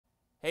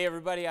Hey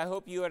everybody, I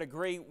hope you had a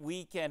great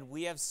weekend.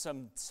 We have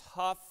some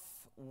tough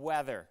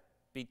weather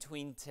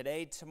between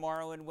today,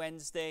 tomorrow, and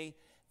Wednesday.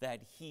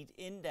 That heat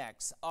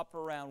index up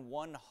around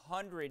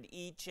 100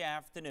 each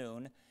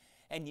afternoon.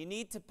 And you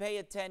need to pay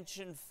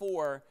attention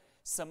for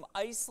some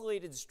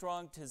isolated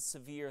strong to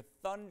severe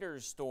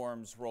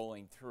thunderstorms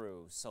rolling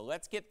through. So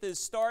let's get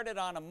this started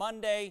on a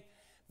Monday.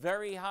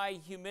 Very high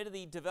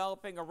humidity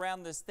developing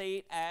around the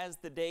state as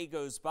the day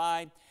goes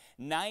by.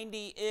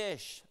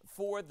 90-ish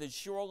for the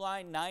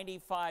shoreline,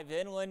 95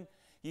 inland.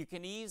 You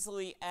can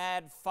easily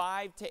add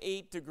 5 to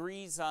 8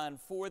 degrees on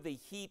for the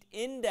heat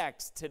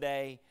index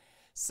today.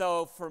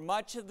 So for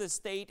much of the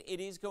state, it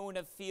is going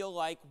to feel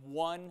like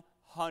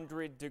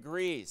 100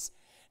 degrees.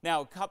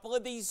 Now, a couple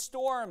of these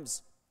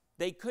storms,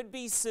 they could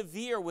be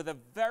severe with a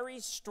very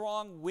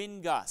strong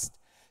wind gust.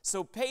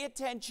 So pay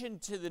attention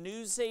to the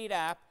News 8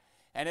 app.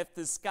 And if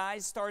the sky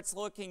starts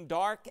looking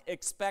dark,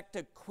 expect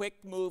a quick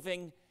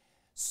moving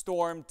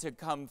storm to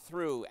come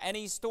through.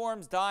 Any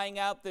storms dying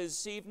out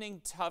this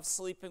evening, tough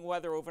sleeping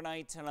weather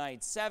overnight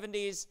tonight,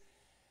 70s.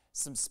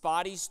 Some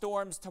spotty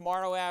storms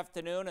tomorrow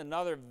afternoon,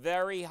 another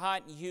very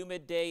hot and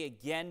humid day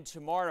again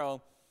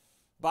tomorrow.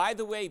 By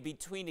the way,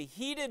 between a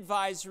heat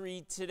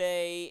advisory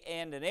today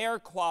and an air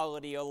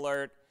quality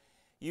alert,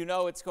 you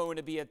know it's going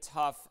to be a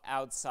tough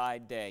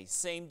outside day.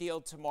 Same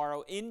deal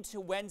tomorrow into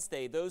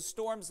Wednesday. Those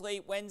storms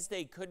late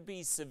Wednesday could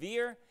be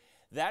severe.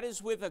 That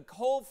is with a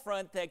cold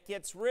front that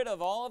gets rid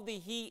of all of the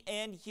heat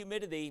and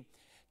humidity.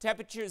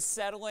 Temperatures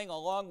settling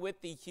along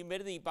with the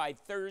humidity by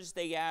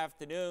Thursday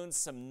afternoon.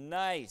 Some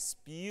nice,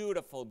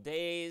 beautiful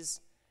days.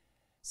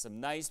 Some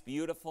nice,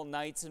 beautiful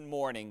nights and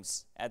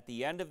mornings at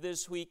the end of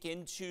this week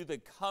into the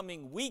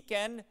coming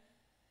weekend.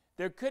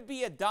 There could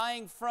be a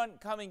dying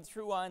front coming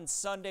through on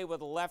Sunday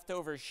with a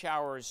leftover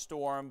shower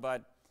storm,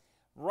 but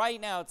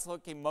right now it's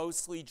looking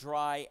mostly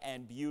dry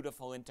and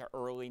beautiful into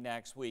early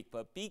next week.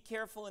 But be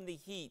careful in the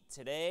heat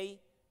today,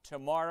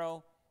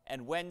 tomorrow,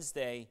 and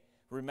Wednesday.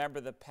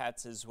 Remember the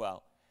pets as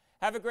well.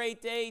 Have a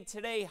great day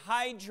today.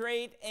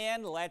 Hydrate,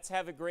 and let's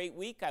have a great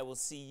week. I will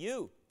see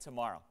you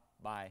tomorrow.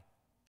 Bye.